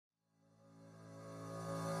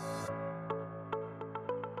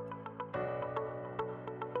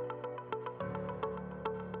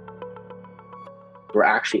We're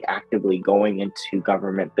actually actively going into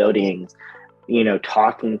government buildings,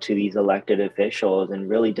 talking to these elected officials and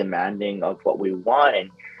really demanding of what we want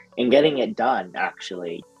and getting it done,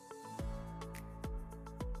 actually.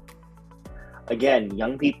 Again,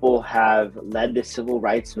 young people have led the civil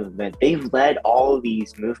rights movement. They've led all of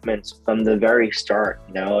these movements from the very start,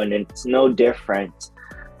 and it's no different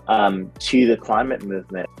to the climate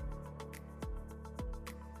movement.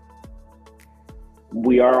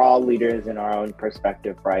 We are all leaders in our own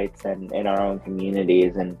perspective, rights, and in our own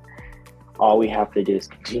communities. And all we have to do is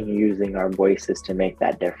continue using our voices to make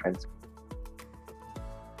that difference.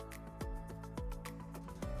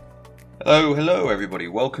 Hello everybody.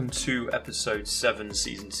 Welcome to episode 7,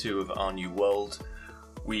 season 2 of Our New World.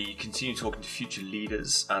 We continue talking to future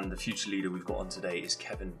leaders, and the future leader we've got on today is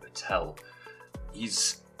Kevin Patel.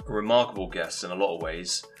 He's a remarkable guest in a lot of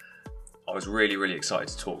ways. I was really excited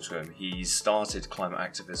to talk to him. He started climate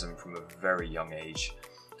activism from a very young age,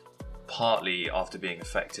 partly after being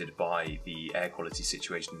affected by the air quality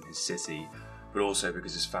situation in his city, but also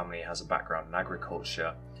because his family has a background in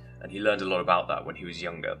agriculture, and he learned a lot about that when he was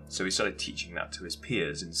younger, so he started teaching that to his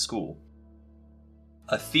peers in school.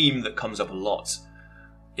 A theme that comes up a lot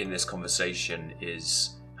in this conversation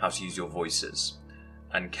is how to use your voices.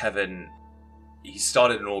 And Kevin, he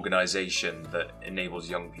started an organisation that enables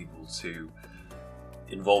young people to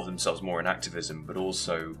involve themselves more in activism, but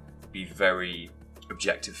also be very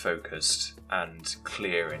objective focused and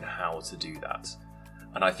clear in how to do that.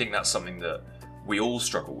 And I think that's something that we all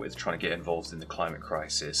struggle with trying to get involved in the climate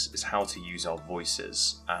crisis, is how to use our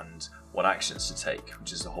voices and what actions to take,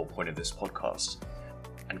 which is the whole point of this podcast.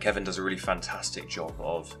 And Kevin does a really fantastic job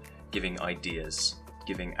of giving ideas,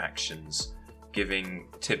 giving actions, giving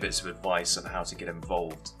tidbits of advice on how to get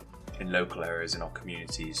involved in local areas in our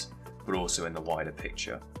communities, but also in the wider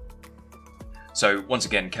picture. So once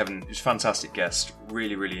again, Kevin is a fantastic guest,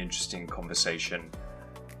 really interesting conversation.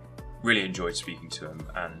 Really enjoyed speaking to him,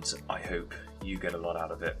 and I hope you get a lot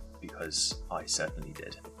out of it, because I certainly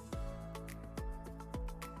did.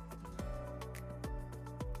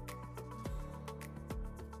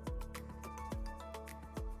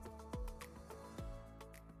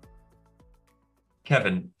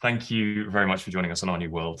 Kevin, thank you very much for joining us on Our New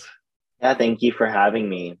World. Yeah, thank you for having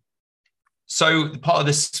me. So part of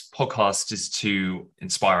this podcast is to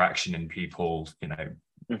inspire action in people,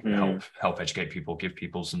 help educate people, give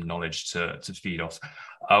people some knowledge to feed off.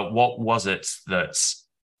 What was it that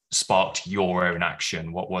sparked your own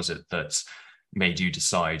action? What was it that made you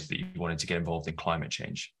decide that you wanted to get involved in climate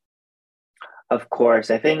change? Of course,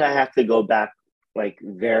 I think I have to go back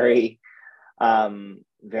very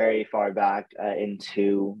far back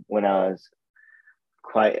into when I was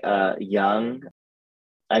quite young.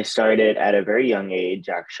 I started at a very young age,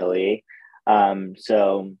 actually.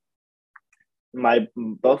 So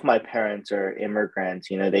both my parents are immigrants.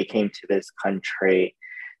 They came to this country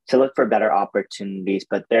to look for better opportunities,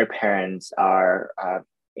 but their parents are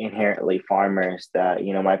inherently farmers.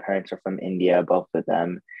 My parents are from India, both of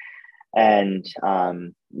them. And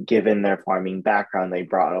given their farming background, they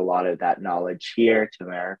brought a lot of that knowledge here to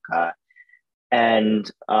America. And,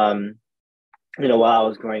 while I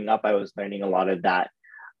was growing up, I was learning a lot of that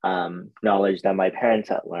knowledge that my parents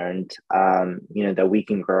had learned, that we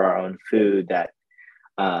can grow our own food, that,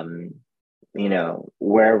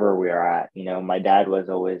 wherever we are at, my dad was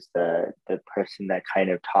always the person that kind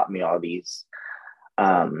of taught me all these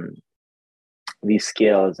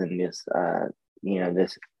skills, and this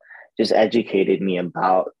just educated me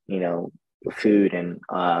about, food and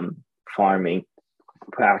farming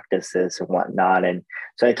practices and whatnot. And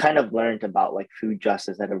so I kind of learned about food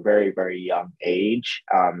justice at a very young age,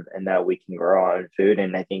 and that we can grow our own food.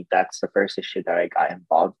 And I think that's the first issue that I got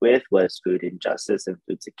involved with, was food injustice and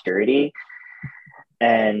food security.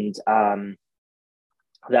 And that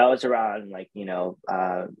was around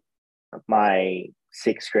my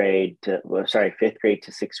fifth grade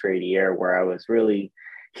to sixth grade year, where I was really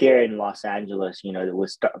here in Los Angeles. It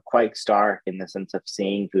was quite stark in the sense of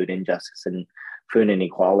seeing food injustice and food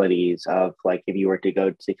inequalities of if you were to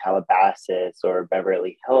go to Calabasas or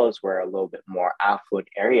Beverly Hills, where a little bit more affluent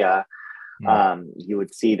area, you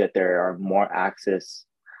would see that there are more access,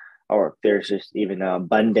 or there's just even an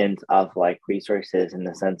abundance of resources in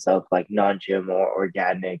the sense of non-GMO,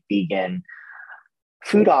 organic, vegan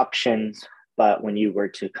food options. But when you were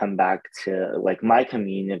to come back to my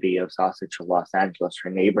community of South Central Los Angeles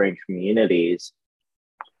or neighboring communities,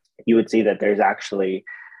 you would see that there's actually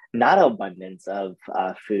not abundance of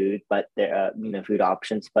food, but there, food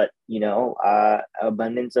options, but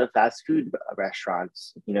abundance of fast food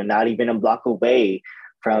restaurants. Not even a block away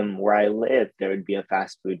from where I live, there would be a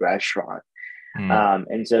fast food restaurant. Mm.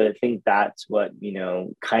 And so I think that's what,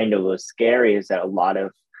 kind of was scary, is that a lot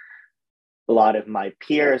of my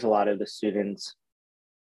peers, a lot of the students,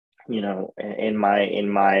 in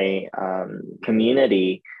my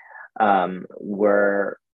community,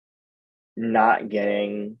 were not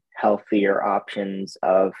getting healthier options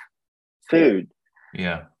of food.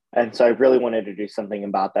 Yeah. And so I really wanted to do something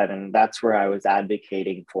about that. And that's where I was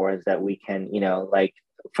advocating for, is that we can, like,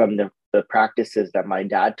 from the practices that my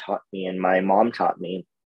dad taught me and my mom taught me,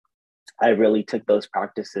 I really took those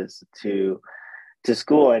practices to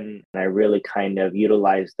school, and I really kind of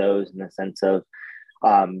utilized those in the sense of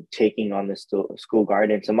taking on the school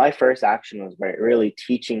garden. So my first action was really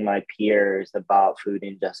teaching my peers about food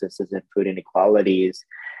injustices and food inequalities,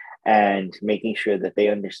 and making sure that they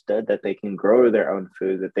understood that they can grow their own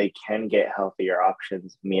food, that they can get healthier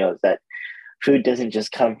options, meals, that food doesn't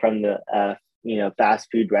just come from the fast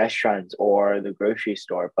food restaurants or the grocery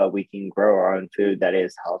store, but we can grow our own food that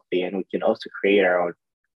is healthy, and we can also create our own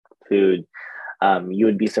food. You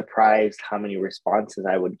would be surprised how many responses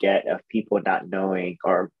I would get of people not knowing,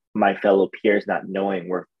 or my fellow peers not knowing,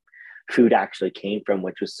 where food actually came from,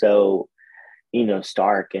 which was so,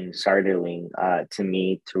 stark and startling to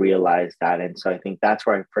me to realize that. And so I think that's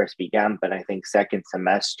where I first began. But I think second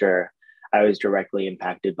semester, I was directly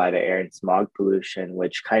impacted by the air and smog pollution,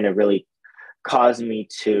 which kind of really caused me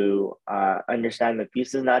to understand that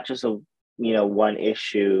this is not just a one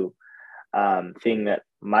issue thing that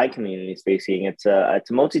my community is facing. It's a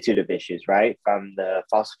multitude of issues, right? From the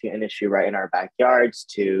fossil fuel industry right in our backyards,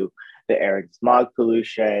 to the air and smog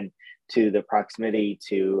pollution, to the proximity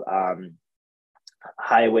to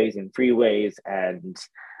highways and freeways, and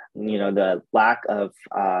the lack of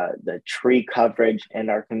the tree coverage in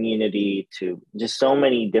our community, to just so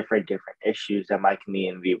many different issues that my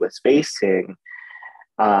community was facing.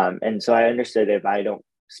 And so I understood, if I don't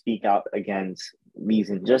speak out against these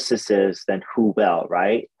injustices, then who will,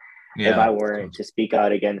 right? If I Yeah. weren't to speak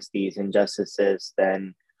out against these injustices,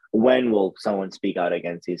 then when will someone speak out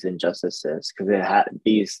against these injustices? Because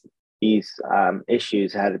these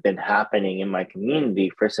issues had been happening in my community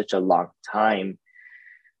for such a long time.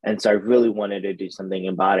 And so I really wanted to do something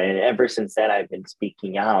about it. And ever since then, I've been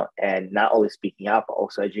speaking out, and not only speaking out, but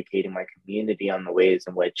also educating my community on the ways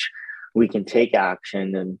in which we can take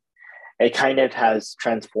action. And it kind of has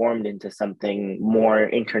transformed into something more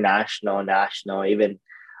international, national, even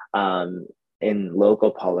um, in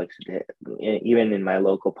local politics. Even in my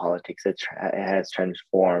local politics, it has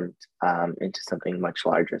transformed into something much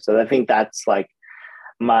larger. So I think that's like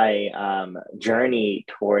my journey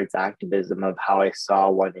towards activism, of how I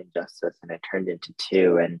saw one injustice and it turned into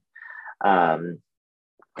two. And um,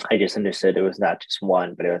 I just understood it was not just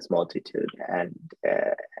one, but it was multitude, and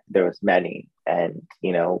there was many. And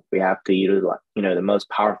we have to utilize, the most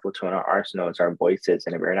powerful tool in our arsenal is our voices.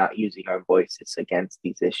 And if we're not using our voices against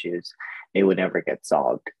these issues, they would never get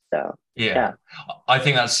solved. So Yeah. yeah. I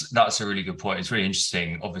think that's a really good point. It's really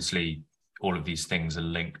interesting. Obviously, all of these things are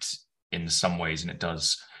linked in some ways, and it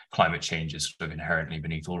does, climate change is sort of inherently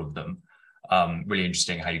beneath all of them. Really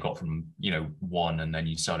interesting how you got from, one, and then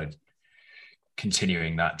you started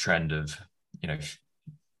continuing that trend of, you know,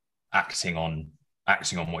 acting on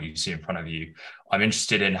what you see in front of you. I'm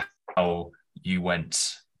interested in how you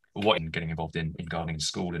went, what in getting involved in gardening in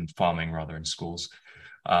school and farming rather in schools.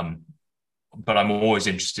 But I'm always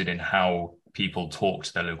interested in how people talk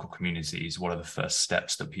to their local communities. What are the first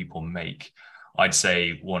steps that people make? I'd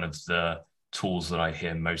say one of the tools that I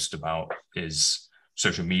hear most about is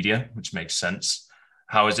social media, which makes sense.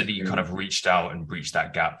 How is it that you kind Mhm. of reached out and breached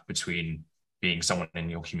that gap between being someone in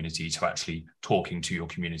your community to actually talking to your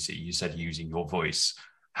community? You said using your voice.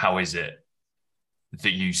 How is it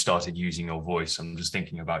that you started using your voice? I'm just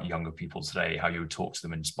thinking about younger people today, how you would talk to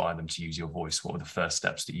them and inspire them to use your voice. What were the first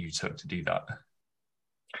steps that you took to do that?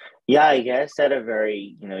 Yeah, I guess at a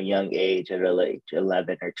very young age, at like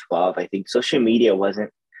 11 or 12, I think social media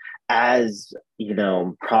wasn't as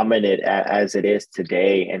prominent as it is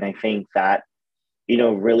today. And I think that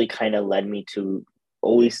really kind of led me to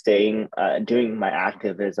always staying doing my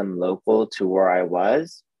activism local to where I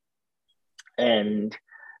was. And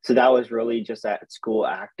so that was really just at school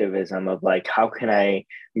activism, of like, how can I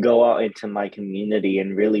go out into my community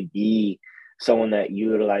and really be someone that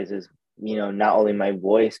utilizes not only my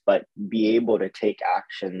voice, but be able to take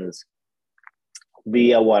actions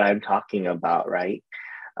via what I'm talking about, right?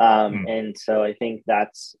 Hmm. And so I think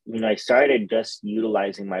that's, I started just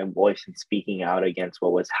utilizing my voice and speaking out against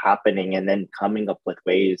what was happening, and then coming up with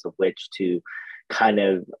ways of which to kind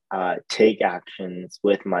of take actions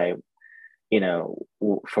with my,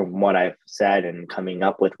 from what I've said, and coming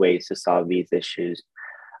up with ways to solve these issues.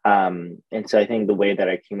 And so I think the way that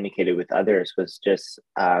I communicated with others was just,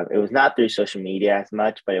 it was not through social media as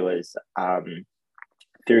much, but it was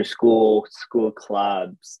through school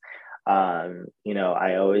clubs.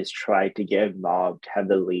 I always tried to get involved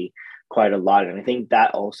heavily quite a lot. And I think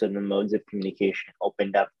that also the modes of communication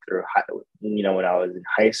opened up through, when I was in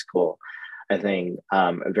high school. I think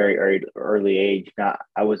a very early age, not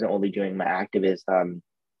I wasn't only doing my activism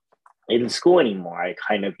in school anymore. I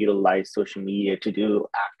kind of utilized social media to do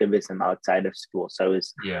activism outside of school. So I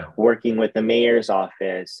was Yeah. working with the mayor's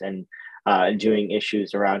office and doing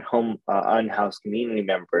issues around unhoused community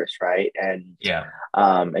members, right? Yeah.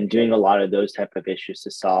 And doing a lot of those type of issues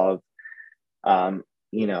to solve,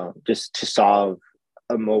 just to solve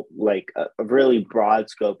a really broad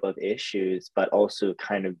scope of issues, but also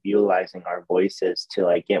kind of utilizing our voices to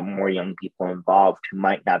like get more young people involved who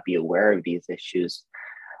might not be aware of these issues.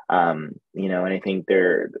 And I think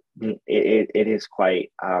it is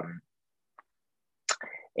quite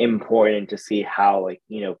important to see how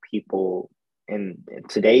people in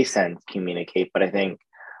today's sense communicate. But I think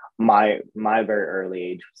my very early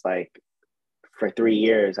age was like, for 3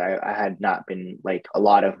 years I had not been like, a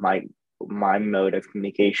lot of my mode of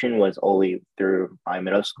communication was only through my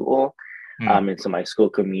middle school, and so my school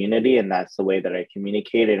community, and that's the way that I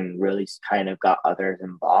communicated and really kind of got others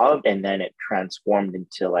involved. And then it transformed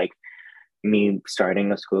into like me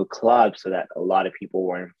starting a school club so that a lot of people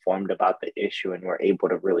were informed about the issue and were able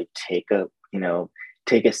to really take a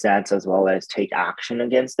stance as well as take action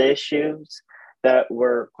against the issues that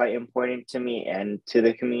were quite important to me and to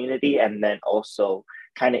the community. And then also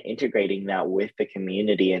kind of integrating that with the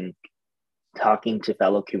community and talking to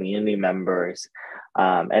fellow community members,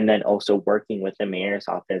 and then also working with the mayor's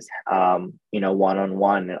office,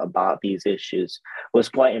 one-on-one about these issues was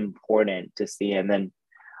quite important to see. And then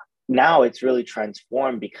now it's really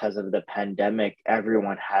transformed because of the pandemic.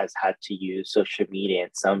 Everyone has had to use social media in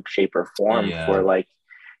some shape or form for Yeah. like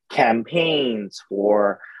campaigns,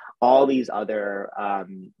 for all these other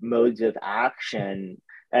modes of action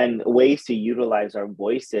and ways to utilize our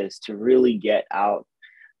voices to really get out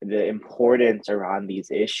the importance around these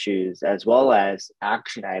issues, as well as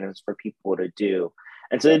action items for people to do.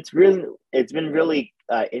 And so it's been really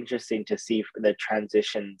interesting to see the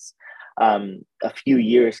transitions a few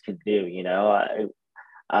years can do.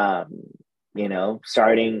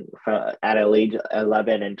 Starting from at age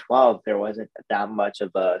 11 and 12, there wasn't that much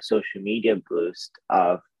of a social media boost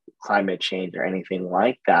of climate change or anything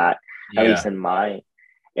like that, at least Yeah.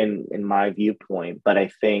 in my viewpoint. But I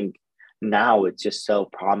think now it's just so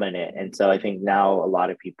prominent. And so I think now a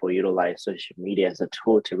lot of people utilize social media as a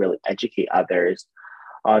tool to really educate others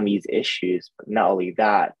on these issues. But not only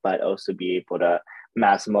that, but also be able to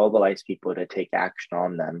mass mobilize people to take action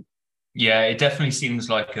on them. Yeah, it definitely seems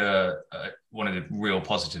like one of the real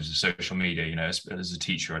positives of social media. As a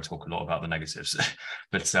teacher, I talk a lot about the negatives,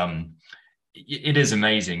 but it is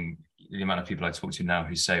amazing the amount of people I talk to now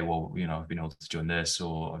who say, well, I've been able to join this,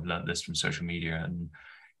 or I've learned this from social media. And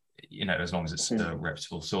as long as it's a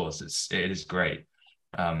reputable source, it is great.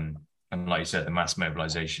 And like you said, the mass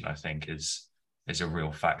mobilization, I think, is a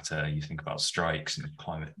real factor. You think about strikes and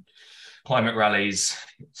climate rallies.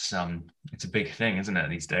 It's a big thing, isn't it,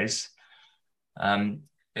 these days?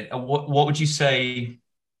 What would you say,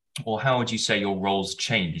 or how would you say your roles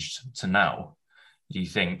changed to now? Do you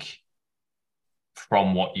think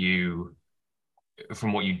from what you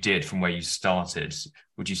did, from where you started,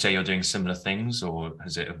 would you say you're doing similar things, or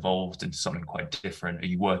has it evolved into something quite different? Are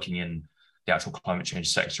you working in the actual climate change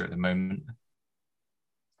sector at the moment?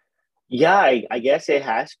 Yeah, I guess it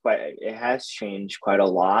has changed quite a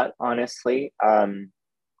lot, honestly.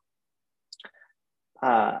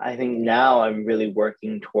 I think now I'm really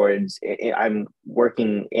working towards. I'm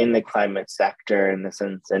working in the climate sector, in the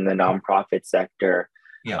sense, in the nonprofit sector.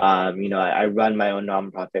 Yeah. I run my own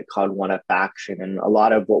nonprofit called One Up Action, and a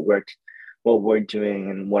lot of what we're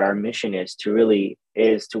doing and what our mission is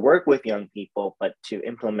to work with young people, but to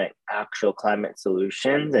implement actual climate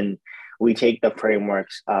solutions. And we take the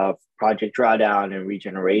frameworks of Project Drawdown and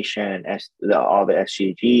Regeneration and all the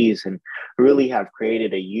SDGs, and really have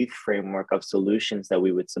created a youth framework of solutions that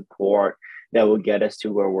we would support, that would get us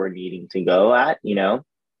to where we're needing to go at.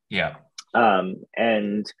 Yeah.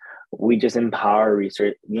 And we just empower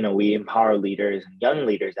research. We empower leaders and young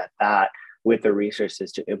leaders at that, with the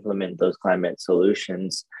resources to implement those climate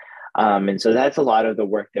solutions. And so that's a lot of the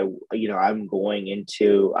work that I'm going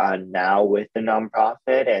into now with the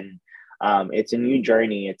nonprofit. And it's a new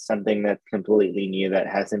journey. It's something that's completely new, that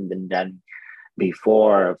hasn't been done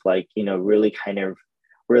before, of really kind of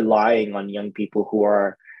relying on young people who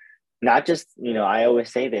are not just, I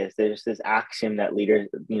always say this, there's this axiom that leaders,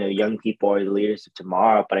 young people are the leaders of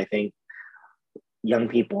tomorrow, but I think young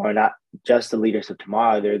people are not just the leaders of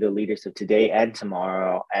tomorrow, they're the leaders of today and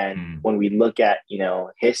tomorrow. And Mm. when we look at,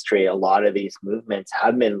 history, a lot of these movements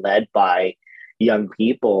have been led by young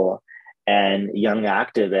people and young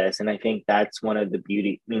activists. And I think that's one of the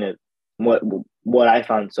beauty, what what I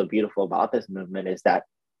found so beautiful about this movement is that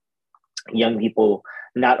young people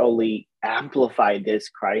not only amplify this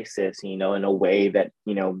crisis, in a way that,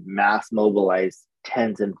 mass mobilize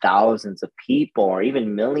tens and thousands of people or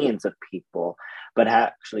even millions of people, but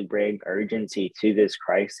actually bring urgency to this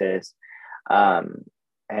crisis, um,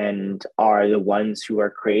 and are the ones who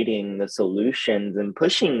are creating the solutions and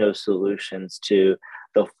pushing those solutions to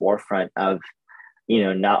the forefront of,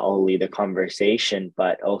 not only the conversation,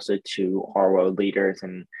 but also to our world leaders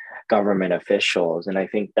and government officials. And I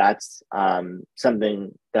think that's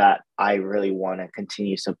something that I really want to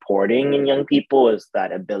continue supporting in young people, is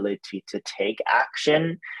that ability to take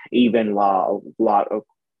action, even while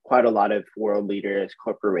quite a lot of world leaders,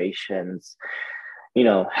 corporations,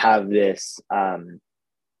 have this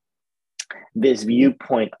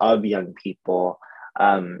viewpoint of young people,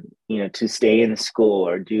 to stay in school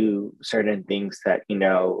or do certain things that,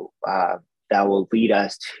 that will lead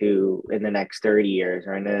us to, in the next 30 years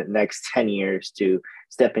or in the next 10 years, to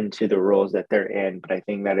step into the roles that they're in. But I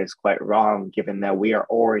think that is quite wrong, given that we are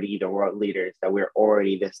already the world leaders, that we're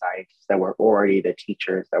already the scientists, that we're already the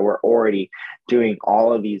teachers, that we're already doing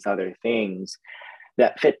all of these other things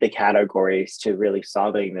that fit the categories to really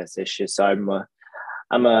solving this issue. So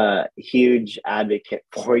I'm a huge advocate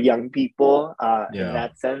for young people in Yeah.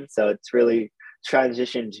 that sense. So it's really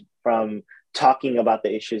transitioned from talking about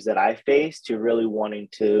the issues that I face to really wanting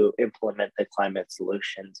to implement the climate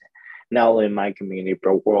solutions, not only in my community,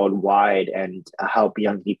 but worldwide, and help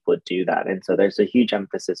young people do that. And so there's a huge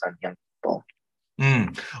emphasis on young people.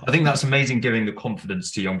 I think that's amazing, giving the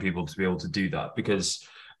confidence to young people to be able to do that, because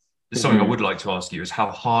something I Mm-hmm. would like to ask you is,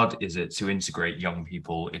 how hard is it to integrate young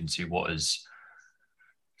people into what is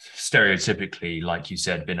stereotypically, like you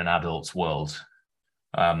said, been an adult's world?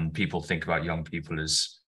 People think about young people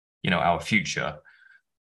as, our future,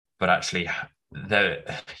 but actually, the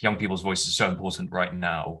young people's voice is so important right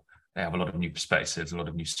now. They have a lot of new perspectives, a lot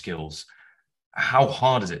of new skills. How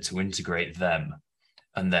hard is it to integrate them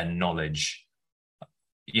and their knowledge,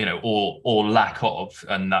 or lack of?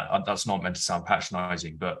 And that's not meant to sound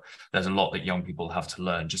patronizing, but there's a lot that young people have to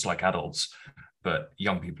learn, just like adults. But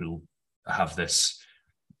young people have this,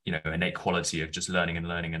 innate quality of just learning and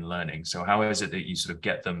learning and learning. So how is it that you sort of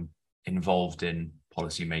get them involved in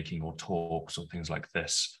policy making or talks or things like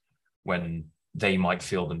this, when they might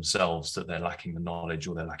feel themselves that they're lacking the knowledge,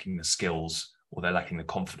 or they're lacking the skills, or they're lacking the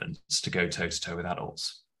confidence to go toe to toe with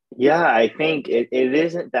adults? Yeah, I think it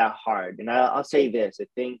isn't that hard. And I'll say this, I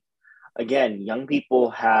think, again, young people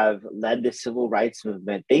have led the civil rights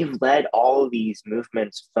movement. They've led all of these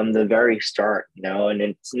movements from the very start, and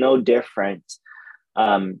it's no different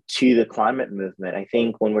to the climate movement. I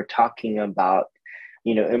think when we're talking about,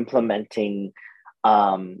 implementing,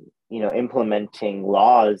 implementing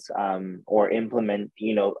laws, or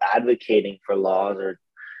advocating for laws, or,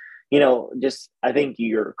 just, I think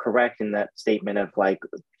you're correct in that statement of like,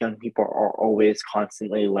 young people are always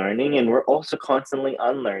constantly learning, and we're also constantly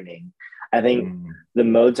unlearning. I think Mm. the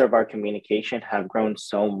modes of our communication have grown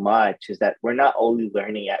so much, is that we're not only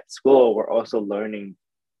learning at school, we're also learning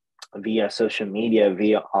via social media,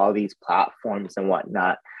 via all these platforms and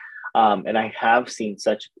whatnot. And I have seen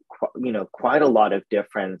quite a lot of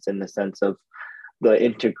difference in the sense of the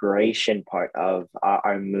integration part of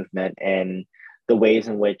our movement, and the ways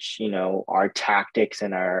in which, our tactics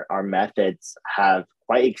and our methods have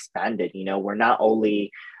quite expanded. We're not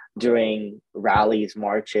only doing rallies,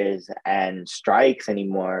 marches, and strikes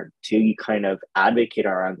anymore to kind of advocate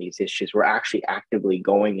around these issues. We're actually actively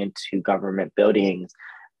going into government buildings,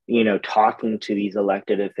 talking to these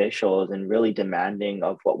elected officials and really demanding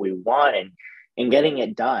of what we want, and getting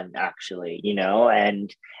it done, actually,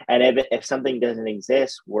 and if something doesn't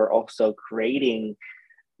exist, we're also creating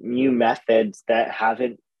new methods that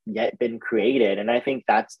haven't yet been created. And I think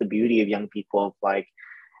that's the beauty of young people, of like,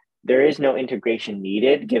 there is no integration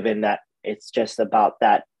needed, given that it's just about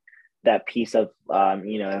that piece of,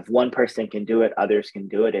 if one person can do it, others can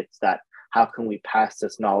do it. It's that, how can we pass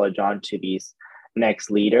this knowledge on to these next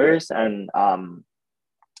leaders? And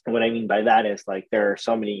what I mean by that is, like, there are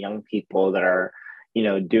so many young people that are,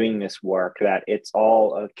 doing this work, that it's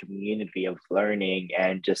all a community of learning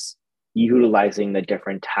and just utilizing the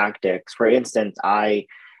different tactics. For instance, I,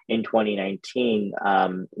 in 2019,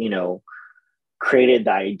 created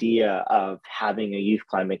the idea of having a youth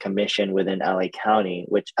climate commission within LA County,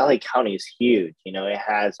 which LA County is huge. You know, it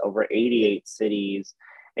has over 88 cities.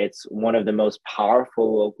 It's one of the most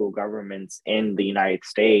powerful local governments in the United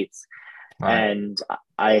States. Right. And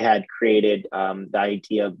I had created the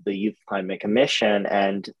idea of the Youth Climate Commission,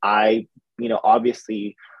 and I,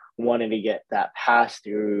 obviously wanted to get that passed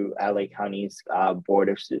through LA County's Board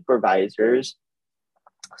of Supervisors.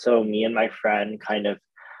 So me and my friend kind of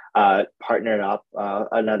partnered up.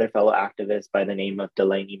 Another fellow activist by the name of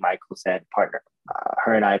Delaney Michelson,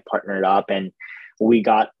 her and I partnered up, and we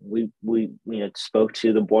spoke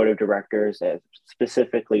to the board of directors.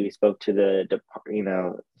 Specifically, we spoke to the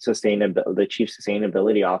chief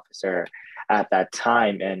sustainability officer at that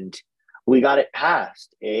time, and we got it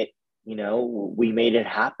passed. We made it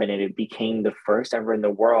happen, and it became the first ever in the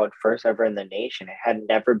world, first ever in the nation. It had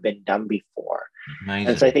never been done before. Amazing.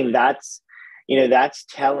 And so I think that's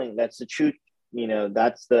the truth.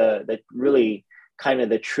 That's the really kind of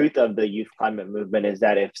the truth of the youth climate movement, is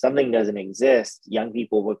that if something doesn't exist, young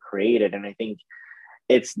people will create it. And I think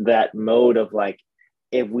it's that mode of like,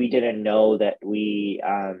 if we didn't know that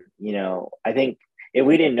I think if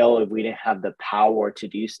we didn't have the power to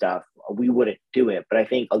do stuff, we wouldn't do it. But I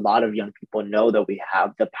think a lot of young people know that we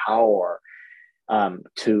have the power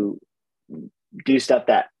to do stuff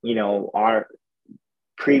that, our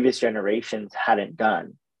previous generations hadn't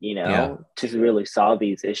done, to really solve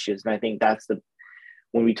these issues. And I think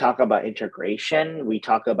when we talk about integration, we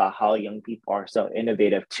talk about how young people are so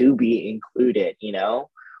innovative to be included.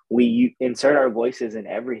 We insert our voices in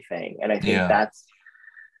everything. And I think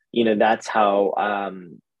that's how,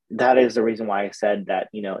 that is the reason why I said that,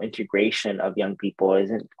 integration of young people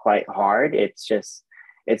isn't quite hard. It's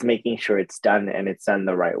making sure it's done, and it's done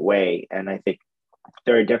the right way. And I think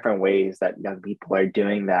there are different ways that young people are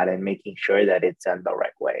doing that and making sure that it's done the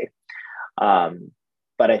right way.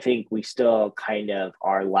 But I think we still kind of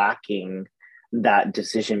are lacking that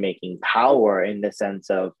decision-making power, in the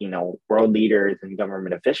sense of, world leaders and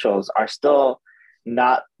government officials are still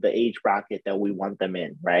not the age bracket that we want them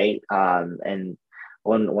in, right? And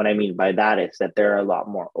what I mean by that is that they're a lot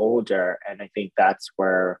more older. And I think that's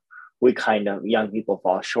where young people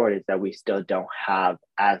fall short, is that we still don't have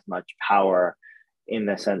as much power in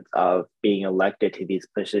the sense of being elected to these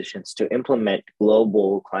positions to implement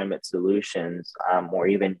global climate solutions, or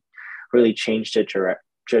even really change the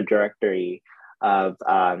trajectory of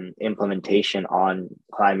implementation on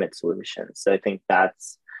climate solutions. So I think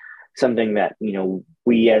that's something that,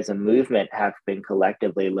 we as a movement have been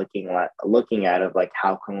collectively looking at of like,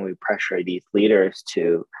 how can we pressure these leaders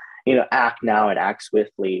to, act now and act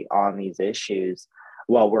swiftly on these issues,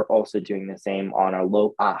 while we're also doing the same on a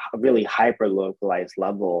really hyper localized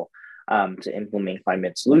level, to implement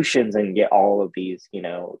climate solutions and get all of these,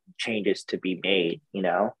 changes to be made,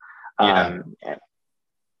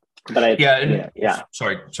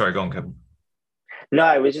 Sorry, go on, Kevin. No,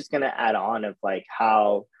 I was just going to add on of like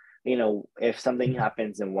how, if something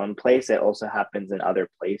happens in one place, it also happens in other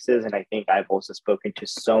places. And I think I've also spoken to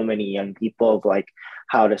so many young people of like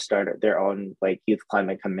how to start their own like youth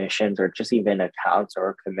climate commissions, or just even a council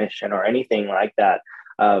or a commission or anything like that,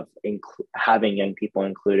 of having young people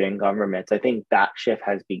included in governments. I think that shift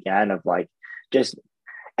has began of like just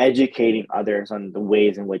educating others on the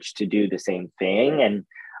ways in which to do the same thing. And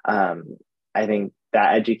I think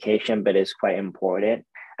that education bit is quite important.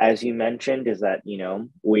 As you mentioned, is that,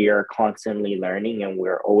 we are constantly learning, and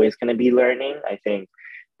we're always going to be learning. I think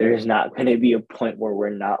there's not going to be a point where we're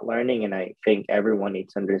not learning. And I think everyone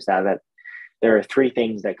needs to understand that there are three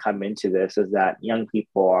things that come into this, is that young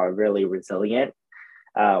people are really resilient.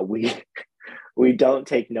 We don't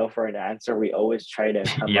take no for an answer. We always try to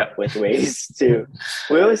come up with ways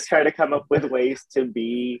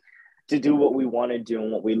to do what we want to do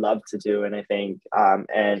and what we love to do. And I think,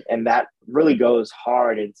 and that really goes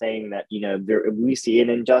hard in saying that, if we see an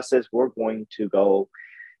injustice, we're going to go,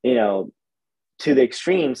 to the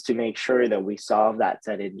extremes to make sure that we solve that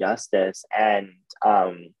said injustice. And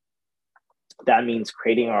that means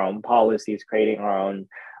creating our own policies, creating our own,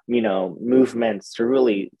 movements to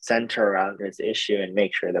really center around this issue and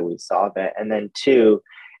make sure that we solve it. And then two,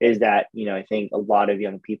 is that, I think a lot of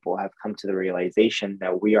young people have come to the realization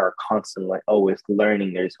that we are constantly always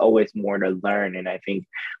learning. There's always more to learn. And I think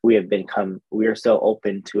we are so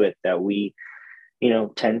open to it that we,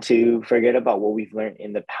 tend to forget about what we've learned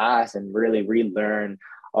in the past and really relearn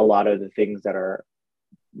a lot of the things that are,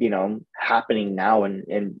 happening now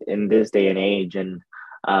in this day and age. And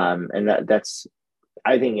that's,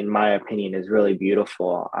 I think, in my opinion, is really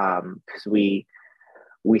beautiful, because we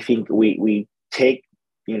think we take,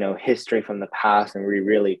 history from the past, and we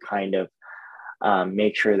really kind of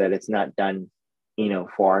make sure that it's not done,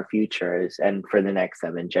 for our futures and for the next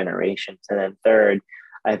 7 generations. And then third,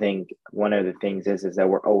 I think one of the things is that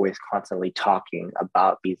we're always constantly talking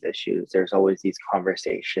about these issues. There's always these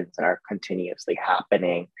conversations that are continuously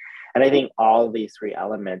happening. And I think all these three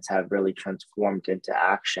elements have really transformed into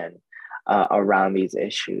action around these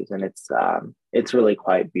issues. And it's really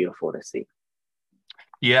quite beautiful to see.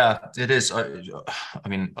 Yeah, it is. I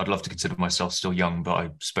mean, I'd love to consider myself still young, but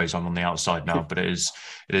I suppose I'm on the outside now. But it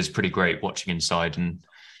is pretty great watching inside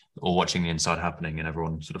or watching the inside happening and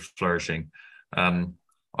everyone sort of flourishing.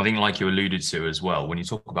 I think, like you alluded to as well, when you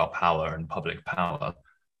talk about power and public power,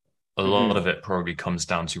 a lot of it probably comes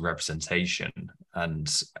down to representation and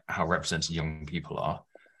how represented young people are.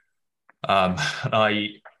 And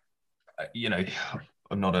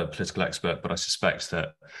I'm not a political expert, but I suspect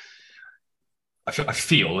that I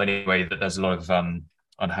feel anyway that there's a lot of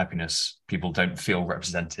unhappiness. People don't feel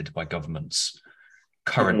represented by governments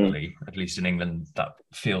currently, at least in England. That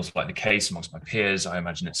feels like the case amongst my peers. I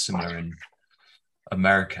imagine it's similar in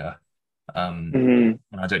America. And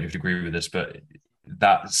I don't know if you agree with this, but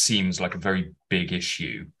that seems like a very big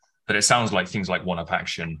issue. But it sounds like things like One Up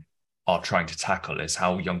Action are trying to tackle is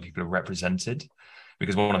how young people are represented.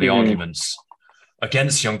 Because one of the arguments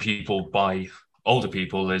against young people by older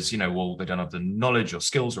people is, well, they don't have the knowledge or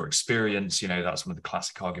skills or experience. That's one of the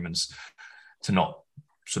classic arguments to not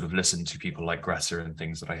sort of listen to people like Greta and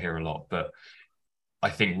things that I hear a lot. But I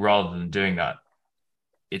think rather than doing that,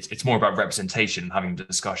 it's more about representation, having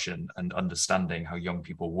discussion and understanding how young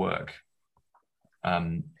people work.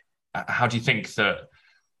 How do you think that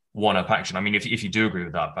One Up Action, I mean, if you do agree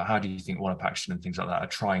with that, but how do you think One Up Action and things like that are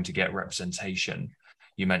trying to get representation?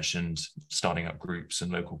 You mentioned starting up groups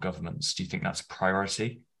and local governments. Do you think that's a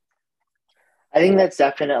priority? I think that's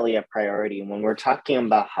definitely a priority. When we're talking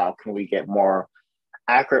about how can we get more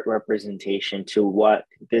accurate representation to what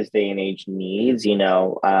this day and age needs,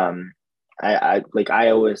 I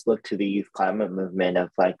always look to the youth climate movement of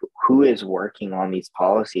like who is working on these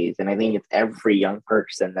policies. And I think it's every young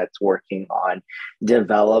person that's working on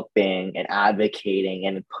developing and advocating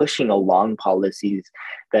and pushing along policies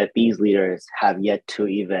that these leaders have yet to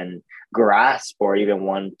even grasp or even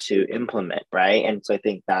want to implement, right? And so I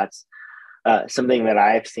think that's something that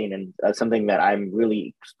I've seen and something that I'm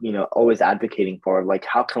really, always advocating for. Like,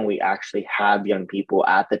 how can we actually have young people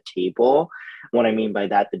at the table? What I mean by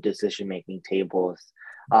that, the decision-making tables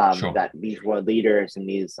Sure. that these world leaders and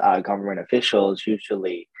these government officials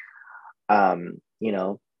usually,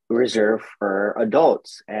 reserve for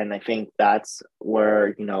adults. And I think that's where,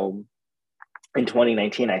 in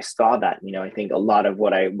 2019, I saw that, I think a lot of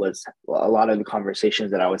the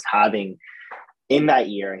conversations that I was having in that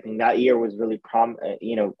year, I think that year was really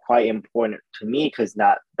quite important to me because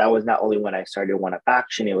that was not only when I started One Up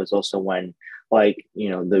Action, it was also when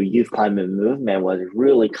the youth climate movement was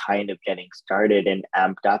really kind of getting started and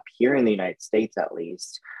amped up here in the United States, at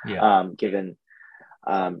least. Yeah. Given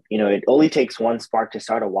it only takes one spark to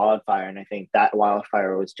start a wildfire, and I think that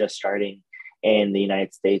wildfire was just starting in the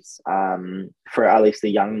United States for at least the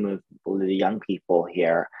young people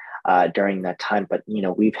here. During that time, but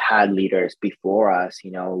we've had leaders before us,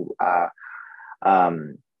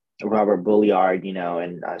 Robert Bulliard,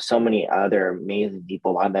 and so many other amazing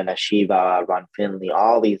people, Vandana Shiva, Ron Finley,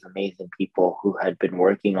 all these amazing people who had been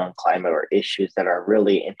working on climate or issues that are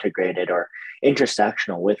really integrated or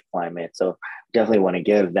intersectional with climate. So definitely want to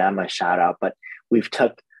give them a shout out. But we've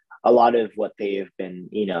took a lot of what they have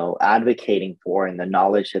been, advocating for and the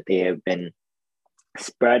knowledge that they have been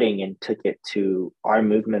spreading and took it to our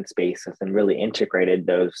movement spaces and really integrated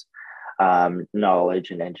those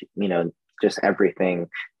knowledge and just everything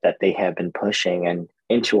that they have been pushing and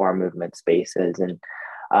into our movement spaces.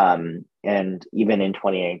 And even in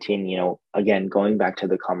 2019, again, going back to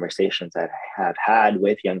the conversations that I have had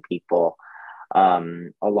with young people, a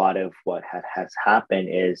lot of what has happened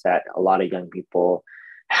is that a lot of young people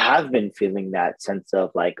have been feeling that sense of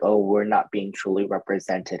like, oh, we're not being truly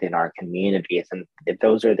represented in our communities. And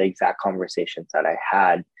those are the exact conversations that I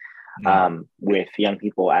had with young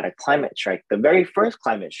people at a climate strike, the very first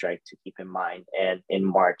climate strike to keep in mind, and in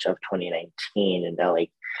March of 2019 in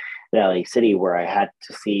LA City, where I had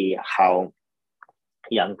to see how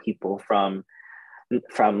young people from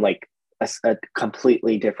like a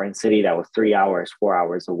completely different city that was 3 hours, 4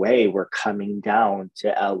 hours away were coming down to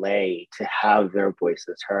LA to have their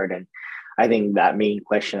voices heard. And I think that main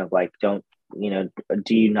question of like, do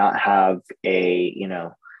you not have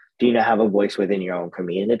a voice within your own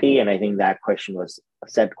community? And I think that question was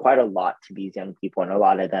said quite a lot to these young people. And a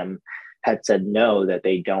lot of them had said no, that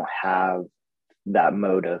they don't have that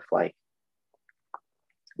mode of like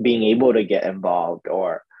being able to get involved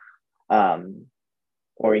um,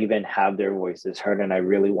 or even have their voices heard. And I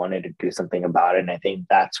really wanted to do something about it. And I think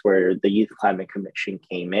that's where the Youth Climate Commission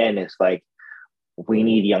came in. It's like, we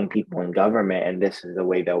need young people in government, and this is the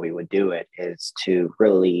way that we would do it, is to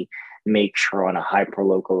really make sure on a hyper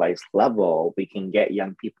localized level we can get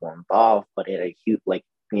young people involved, but in a huge, like,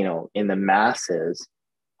 in the masses.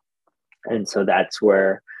 And so that's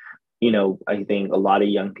where, I think a lot of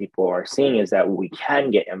young people are seeing is that we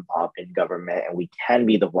can get involved in government, and we can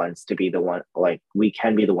be the ones to be the one, like, we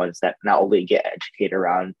can be the ones that not only get educated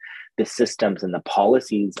around the systems and the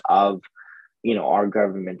policies of, our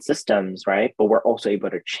government systems, right? But we're also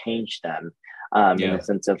able to change them, in the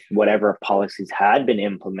sense of whatever policies had been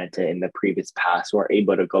implemented in the previous past, we're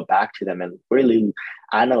able to go back to them and really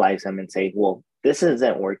analyze them and say, well, this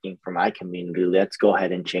isn't working for my community. Let's go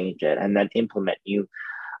ahead and change it, and then implement new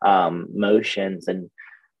motions and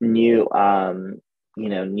new,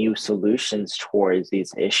 new solutions towards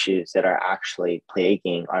these issues that are actually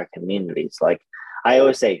plaguing our communities. Like, I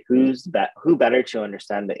always say, who better to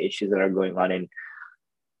understand the issues that are going on in,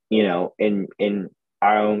 in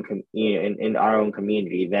our own, in our own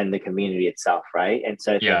community than the community itself, right? And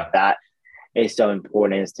so I think that is so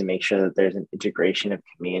important, is to make sure that there's an integration of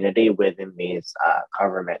community within these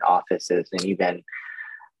government offices. And even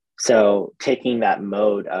so, taking that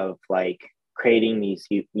mode of like creating these,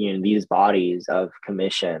 these bodies of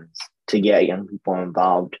commissions to get young people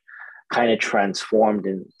involved, kind of transformed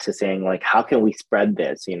into saying, like, how can we spread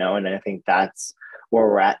this, and I think that's where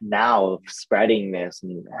we're at now, of spreading this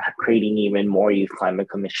and creating even more youth climate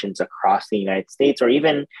commissions across the United States or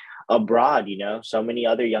even abroad. So many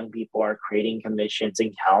other young people are creating commissions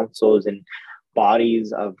and councils and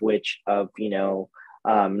bodies of not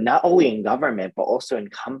only in government but also in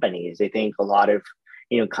companies. I think a lot of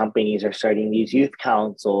companies are starting these youth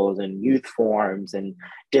councils and youth forums and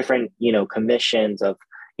different commissions of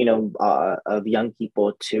of young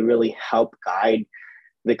people to really help guide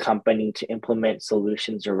the company to implement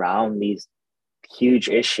solutions around these huge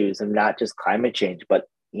issues, and not just climate change, but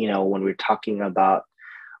when we're talking about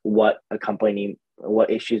what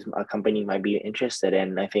issues a company might be interested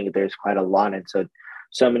in. I think there's quite a lot. And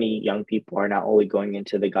so many young people are not only going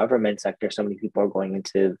into the government sector, so many people are going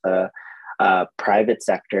into the private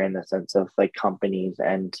sector, in the sense of like companies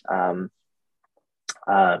and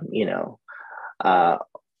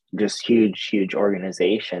just huge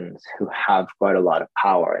organizations who have quite a lot of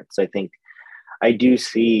power. And so I think I do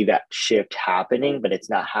see that shift happening, but it's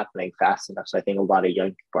not happening fast enough. So I think a lot of young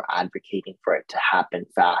people are advocating for it to happen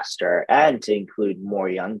faster and to include more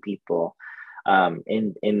young people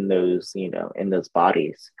in those, in those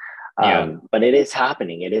bodies. But it is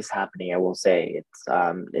happening. It is happening. I will say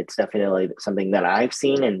it's definitely something that I've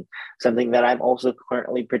seen, and something that I'm also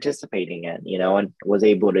currently participating in, and was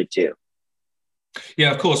able to do.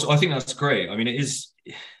 Yeah, of course. I think that's great. I mean, it is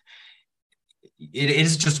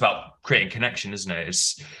just about creating connection, isn't it?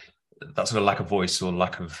 It's that sort of lack of voice or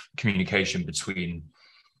lack of communication between,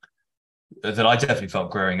 that I definitely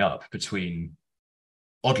felt growing up, between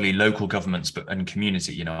oddly local governments and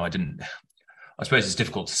community. I suppose it's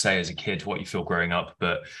difficult to say as a kid what you feel growing up,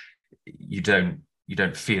 but you don't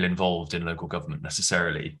feel involved in local government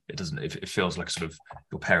necessarily. It feels like sort of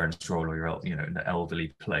your parents' role, or your in an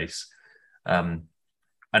elderly place. And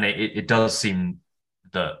it does seem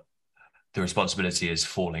that the responsibility is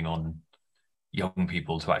falling on young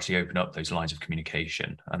people to actually open up those lines of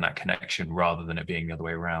communication and that connection, rather than it being the other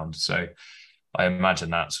way around. So I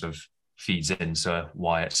imagine that sort of feeds into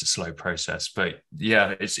why it's a slow process. But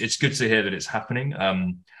yeah, it's good to hear that it's happening.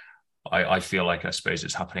 I feel like, I suppose,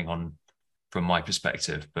 it's happening from my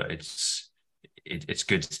perspective, but it's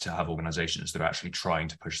good to have organizations that are actually trying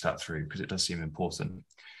to push that through, because it does seem important.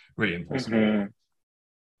 Really important. Mm-hmm.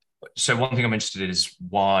 So one thing I'm interested in is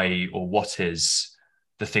why, or what is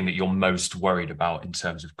the thing that you're most worried about in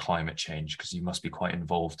terms of climate change? Because you must be quite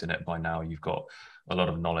involved in it by now. You've got a lot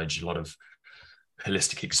of knowledge, a lot of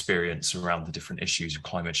holistic experience around the different issues of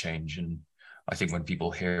climate change. And I think when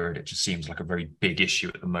people hear it, it just seems like a very big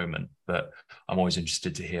issue at the moment. But I'm always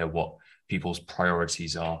interested to hear what people's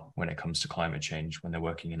priorities are when it comes to climate change when they're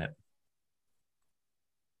working in it.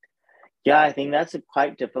 Yeah, I think that's a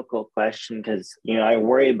quite difficult question, because, I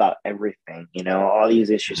worry about everything. All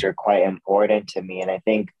these issues are quite important to me. And I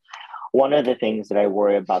think one of the things that I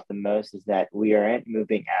worry about the most is that we aren't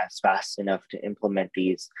moving as fast enough to implement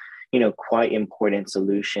these, quite important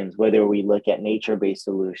solutions, whether we look at nature-based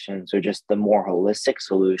solutions or just the more holistic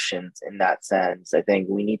solutions in that sense. I think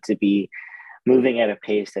we need to be moving at a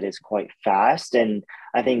pace that is quite fast. And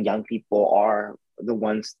I think young people are the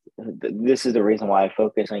ones, this is the reason why I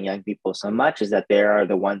focus on young people so much, is that they are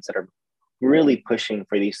the ones that are really pushing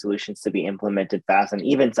for these solutions to be implemented fast. And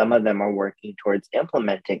even some of them are working towards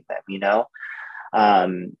implementing them,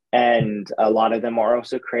 and a lot of them are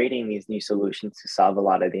also creating these new solutions to solve a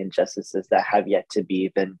lot of the injustices that have yet to be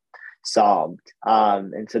even solved.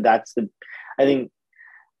 And so I think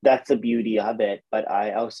that's the beauty of it. But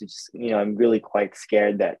I also just, I'm really quite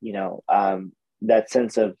scared that, that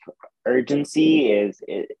sense of urgency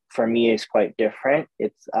for me is quite different.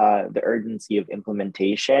 It's the urgency of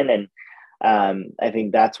implementation. And I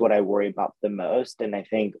think that's what I worry about the most. And I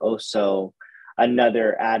think also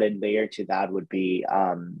another added layer to that would be,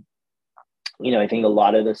 I think a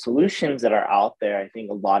lot of the solutions that are out there, I think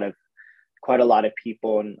quite a lot of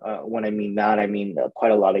people, and when I mean that, I mean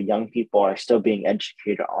quite a lot of young people are still being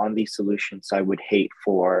educated on these solutions. So I would hate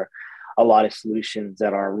for a lot of solutions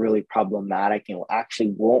that are really problematic and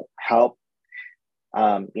actually won't help,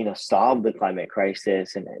 solve the climate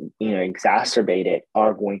crisis and, exacerbate it,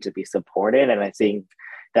 are going to be supported. And I think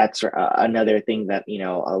that's another thing that,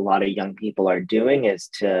 a lot of young people are doing, is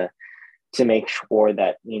to make sure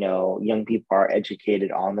that, young people are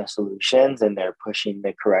educated on the solutions and they're pushing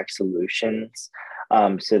the correct solutions,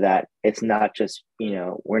 so that it's not just,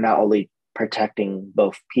 we're not only protecting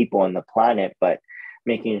both people and the planet, but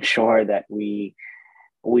making sure that we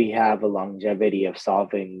have a longevity of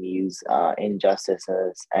solving these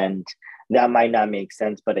injustices. And that might not make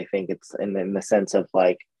sense, but I think it's in the sense of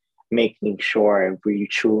like making sure if we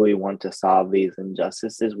truly want to solve these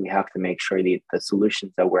injustices, we have to make sure the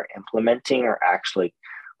solutions that we're implementing are actually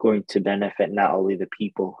going to benefit not only the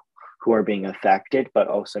people who are being affected, but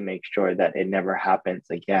also make sure that it never happens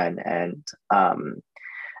again. And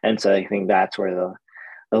so I think that's where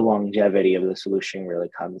the longevity of the solution really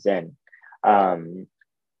comes in.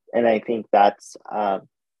 And I think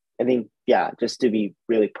just to be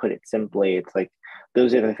really put it simply, it's like,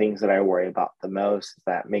 those are the things that I worry about the most, is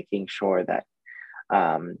that making sure that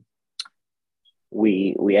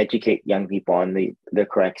we educate young people on the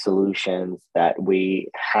correct solutions, that we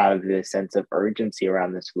have this sense of urgency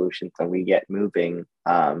around the solutions, and we get moving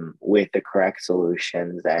with the correct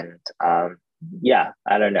solutions. And I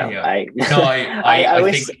don't know. Yeah.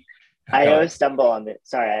 I always stumble on this.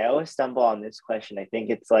 Sorry, I always stumble on this question. I think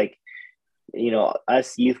it's like,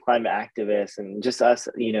 us youth climate activists, and just us,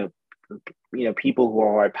 people who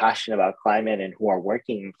are passionate about climate and who are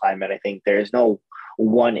working in climate. I think there's no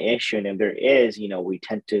one issue, and if there is, we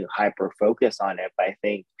tend to hyper focus on it. But I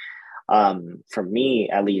think, for me,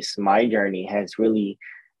 at least, my journey has really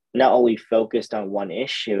not only focused on one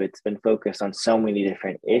issue, it's been focused on so many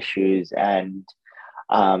different issues. And,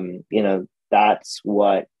 that's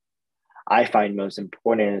what I find most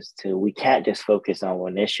important, is we can't just focus on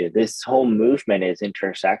one issue. This whole movement is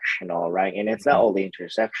intersectional, right? And it's not only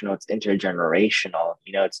intersectional, it's intergenerational.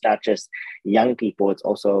 It's not just young people, it's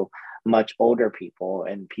also much older people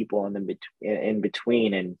and people in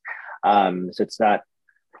between. And so it's not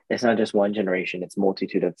just one generation, it's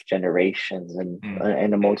multitude of generations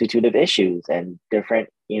and a multitude of issues and different,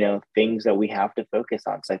 things that we have to focus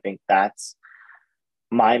on. So I think that's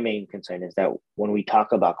my main concern, is that when we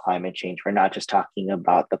talk about climate change, we're not just talking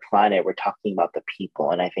about the planet, we're talking about the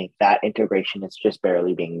people. And I think that integration is just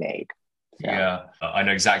barely being made. Yeah, I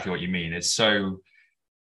know exactly what you mean. It's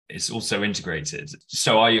also integrated.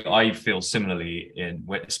 So I feel similarly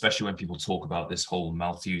especially when people talk about this whole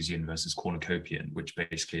Malthusian versus cornucopian, which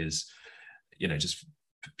basically is, just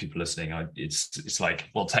people listening, it's like,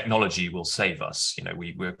 well, technology will save us.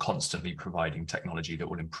 We're constantly providing technology that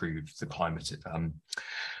will improve the climate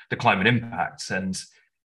impact. And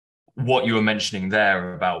what you were mentioning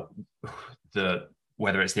there about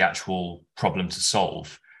whether it's the actual problem to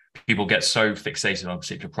solve, people get so fixated on a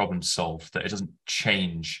particular problem to solve that it doesn't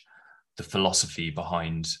change the philosophy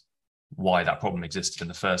behind why that problem existed in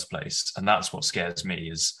the first place. And that's what scares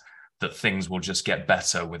me, is that things will just get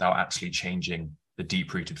better without actually changing the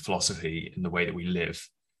deep-rooted philosophy in the way that we live.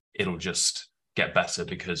 It'll just get better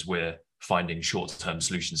because we're finding short-term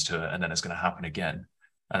solutions to it, and then it's going to happen again.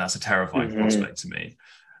 And that's a terrifying prospect to me.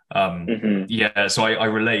 So I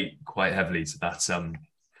relate quite heavily to that. To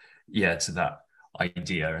that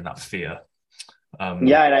idea and that fear.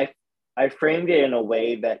 And I framed it in a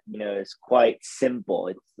way that, is quite simple.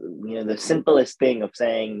 It's, the simplest thing of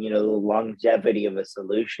saying, the longevity of a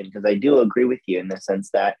solution, because I do agree with you in the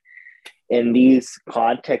sense that in these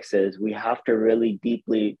contexts, we have to really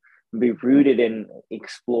deeply be rooted in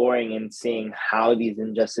exploring and seeing how these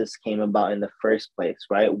injustices came about in the first place,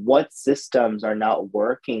 right? What systems are not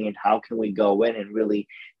working, and how can we go in and really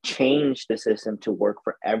change the system to work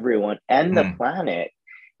for everyone and the planet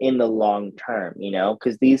in the long term,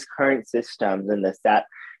 because these current systems and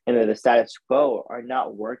the status quo are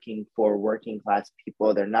not working for working class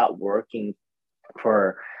people. They're not working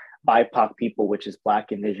for BIPOC people, which is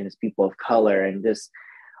Black, Indigenous people of color, and just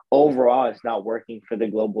overall, it's not working for the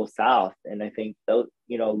global South. And I think those,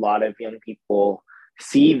 a lot of young people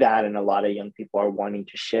see that, and a lot of young people are wanting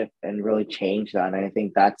to shift and really change that. And I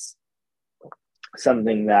think that's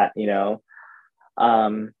something that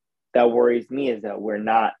that worries me, is that we're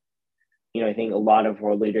not. I think a lot of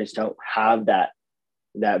world leaders don't have that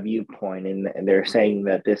viewpoint, and they're saying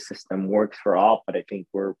that this system works for all, but I think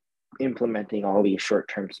we're implementing all these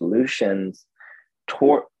short-term solutions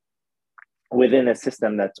toward within a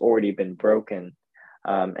system that's already been broken,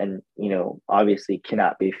 and obviously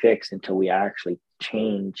cannot be fixed until we actually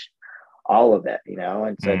change all of it.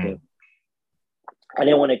 And so I think I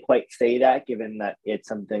didn't want to quite say that, given that it's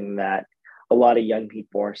something that a lot of young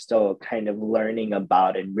people are still kind of learning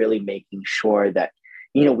about, and really making sure that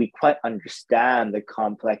we quite understand the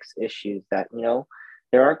complex issues that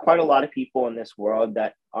there are quite a lot of people in this world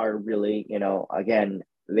that are really, again,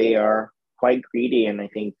 they are quite greedy, and I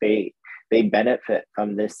think they benefit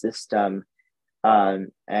from this system.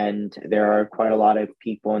 And there are quite a lot of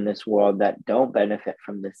people in this world that don't benefit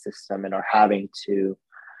from this system and are having to,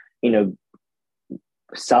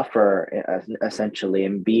 suffer essentially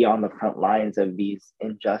and be on the front lines of these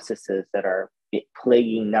injustices that are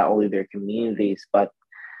plaguing not only their communities, but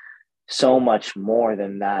so much more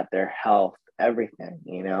than that, their health, everything,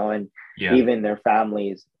 and even their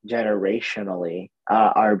families generationally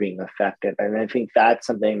are being affected. And I think that's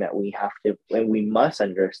something that we have to, and we must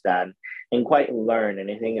understand and quite learn.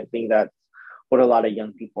 And I think that's what a lot of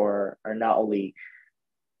young people are not only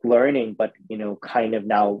learning, but kind of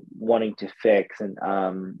now wanting to fix.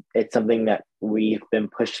 And it's something that we've been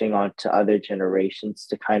pushing on to other generations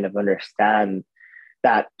to kind of understand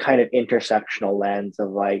that kind of intersectional lens of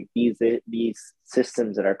like these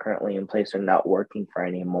systems that are currently in place are not working for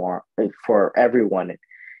everyone.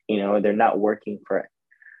 They're not working for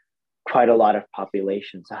quite a lot of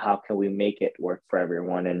population. So how can we make it work for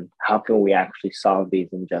everyone? And how can we actually solve these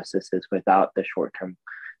injustices without the short-term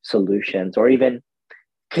solutions, or even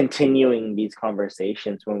continuing these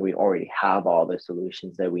conversations when we already have all the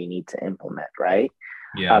solutions that we need to implement, right?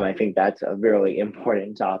 I think that's a really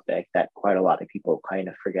important topic that quite a lot of people kind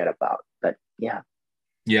of forget about. But yeah,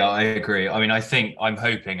 I agree. I mean, I'm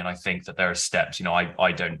hoping, and I think that there are steps. I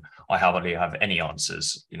hardly have any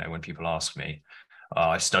answers. When people ask me,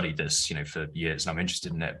 I studied this, for years, and I'm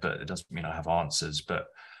interested in it, but it doesn't mean I have answers. But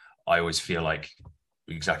I always feel like,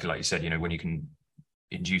 exactly like you said, when you can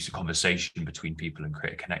induce a conversation between people and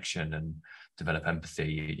create a connection and develop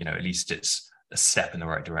empathy, at least it's a step in the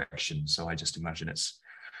right direction. So I just imagine it's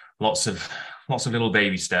lots of little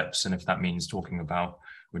baby steps, and if that means talking about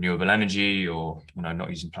renewable energy or not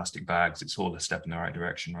using plastic bags, it's all a step in the right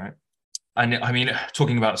direction, right? And I mean,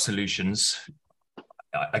 talking about solutions,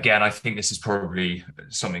 again, I think this is probably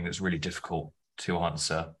something that's really difficult to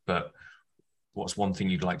answer, but what's one thing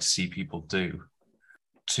you'd like to see people do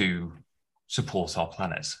to support our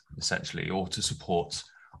planet, essentially, or to support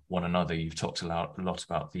one another? You've talked a lot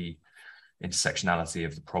about the intersectionality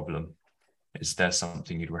of the problem. Is there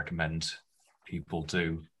something you'd recommend people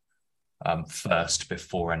do first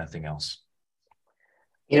before anything else?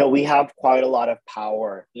 We have quite a lot of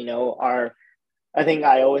power. I think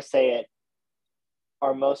I always say it,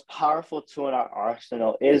 our most powerful tool in our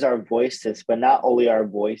arsenal is our voices, but not only our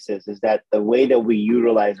voices, is that the way that we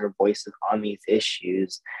utilize our voices on these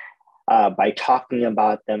issues, by talking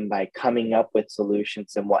about them, by coming up with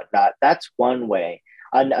solutions and whatnot. That's one way.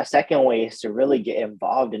 And a second way is to really get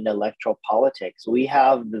involved in electoral politics. We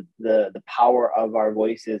have the power of our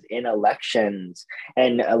voices in elections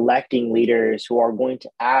and electing leaders who are going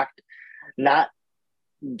to act not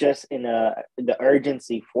just in the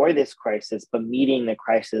urgency for this crisis, but meeting the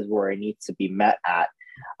crisis where it needs to be met at.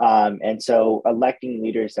 And so electing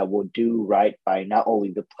leaders that will do right by not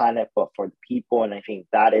only the planet, but for the people. And I think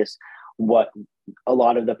that is what a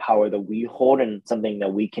lot of the power that we hold, and something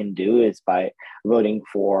that we can do is by voting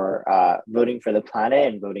for the planet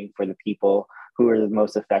and voting for the people who are the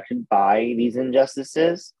most affected by these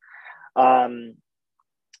injustices.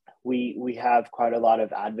 We have quite a lot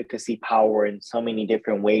of advocacy power in so many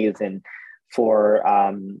different ways, and for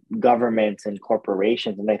governments and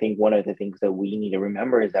corporations. And I think one of the things that we need to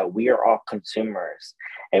remember is that we are all consumers,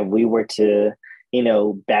 and we were to,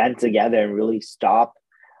 band together and really stop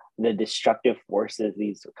the destructive forces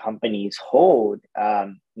these companies hold,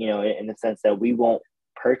 in the sense that we won't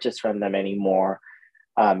purchase from them anymore,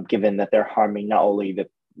 given that they're harming not only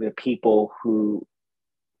the people who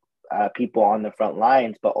people on the front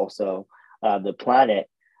lines, but also the planet,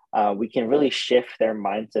 we can really shift their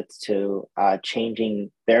mindsets to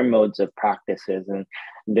changing their modes of practices and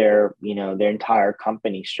their entire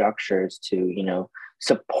company structures to,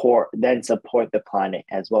 support the planet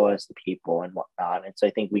as well as the people and whatnot. And so I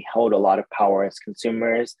think we hold a lot of power as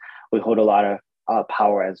consumers. We hold a lot of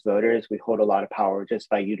power as voters. We hold a lot of power just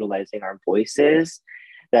by utilizing our voices.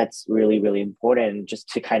 That's really, really important. And just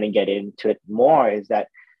to kind of get into it more is that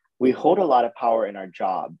we hold a lot of power in our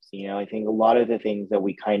jobs. I think a lot of the things that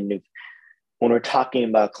we kind of, when we're talking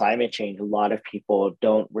about climate change, a lot of people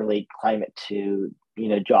don't relate climate to,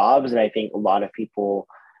 jobs. And I think a lot of people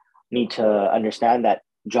need to understand that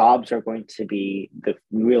jobs are going to be the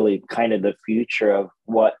really kind of the future of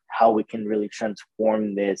how we can really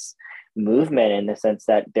transform this movement, in the sense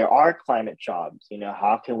that there are climate jobs.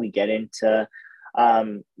 How can we get into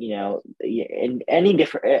in any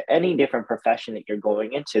different profession that you're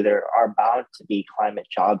going into, there are bound to be climate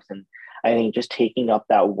jobs. And I think just taking up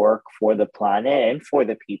that work for the planet and for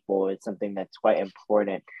the people is something that's quite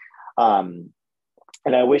important.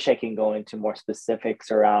 And I wish I can go into more specifics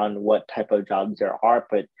around what type of jobs there are,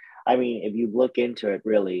 but I mean, if you look into it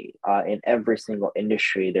really, in every single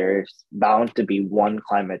industry, there's bound to be one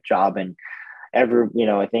climate job. And I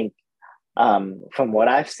think from what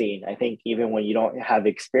I've seen, I think even when you don't have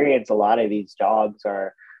experience, a lot of these jobs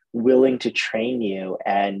are willing to train you,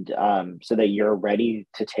 and so that you're ready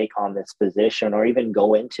to take on this position or even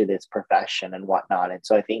go into this profession and whatnot. And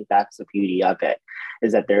so I think that's the beauty of it,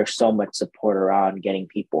 is that there's so much support around getting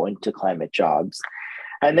people into climate jobs.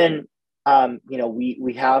 And then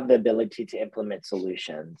we have the ability to implement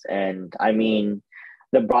solutions. And I mean,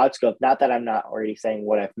 the broad scope, not that I'm not already saying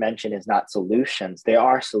what I've mentioned is not solutions. They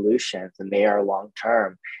are solutions, and they are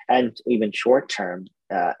long-term and even short-term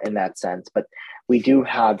in that sense. But we do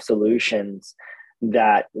have solutions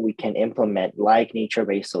that we can implement, like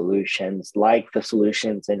nature-based solutions, like the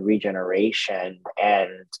solutions in regeneration.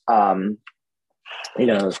 And,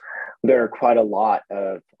 there are quite a lot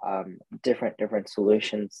of different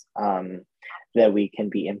solutions that we can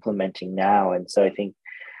be implementing now. And so I think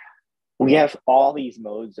we have all these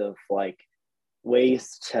modes of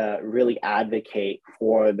ways to really advocate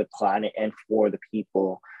for the planet and for the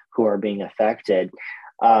people who are being affected.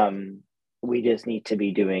 We just need to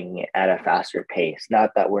be doing it at a faster pace. Not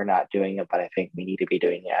that we're not doing it, but I think we need to be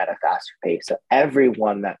doing it at a faster pace. So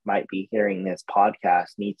everyone that might be hearing this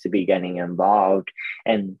podcast needs to be getting involved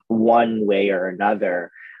in one way or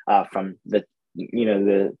another, from the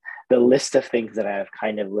list of things that I have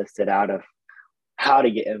kind of listed out of how to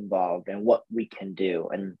get involved and what we can do.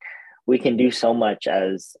 And we can do so much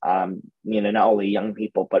as, not only young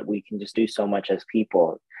people, but we can just do so much as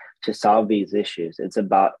people to solve these issues. It's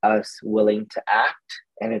about us willing to act,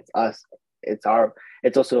 and it's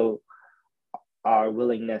also our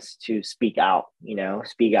willingness to speak out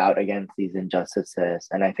against these injustices.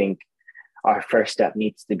 And I think our first step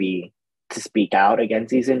needs to be to speak out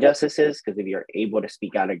against these injustices, because if you're able to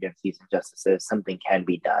speak out against these injustices, something can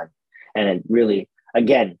be done. And it really,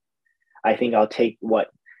 again, I think I'll take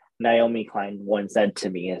what Naomi Klein once said to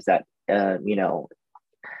me, is that,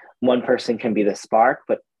 one person can be the spark,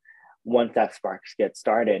 but once that spark gets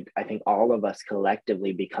started, I think all of us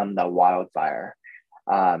collectively become the wildfire.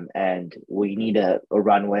 And we need to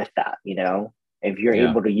run with that. If you're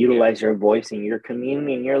able to utilize your voice in your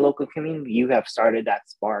community, in your local community, you have started that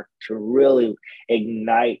spark to really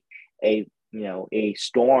ignite a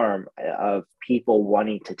storm of people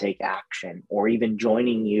wanting to take action, or even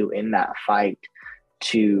joining you in that fight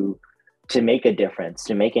to make a difference,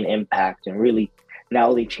 to make an impact, and really not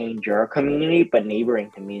only change your community, but neighboring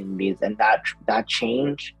communities. And that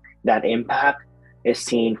change, that impact is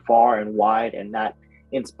seen far and wide, and that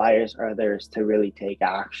inspires others to really take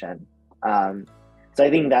action. So I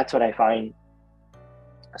think that's what I find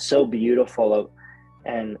so beautiful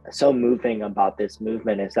and so moving about this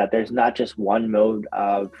movement, is that there's not just one mode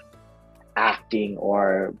of acting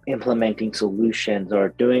or implementing solutions or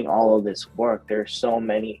doing all of this work. There's so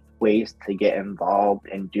many ways to get involved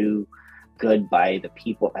and do good by the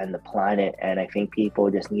people and the planet. And I think people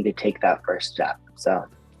just need to take that first step. So,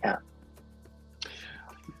 yeah.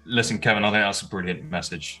 Listen, Kevin, I think that's a brilliant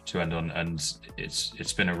message to end on. And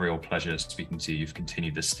it's been a real pleasure speaking to you. You've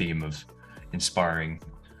continued this theme of inspiring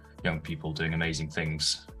young people doing amazing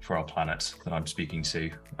things for our planet that I'm speaking to.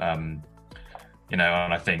 And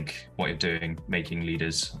I think what you're doing, making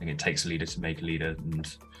leaders, I think it takes a leader to make a leader,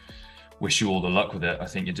 and wish you all the luck with it. I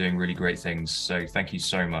think you're doing really great things. So thank you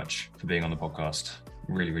so much for being on the podcast.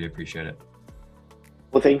 Really, really appreciate it.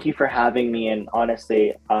 Well, thank you for having me. And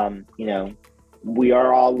honestly, we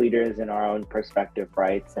are all leaders in our own perspective,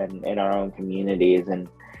 rights, and in our own communities, and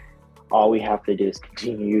all we have to do is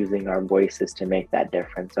continue using our voices to make that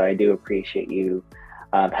difference. So I do appreciate you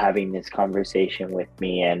having this conversation with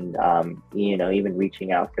me, and even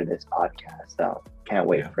reaching out for this podcast. So can't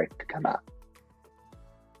wait for it to come out.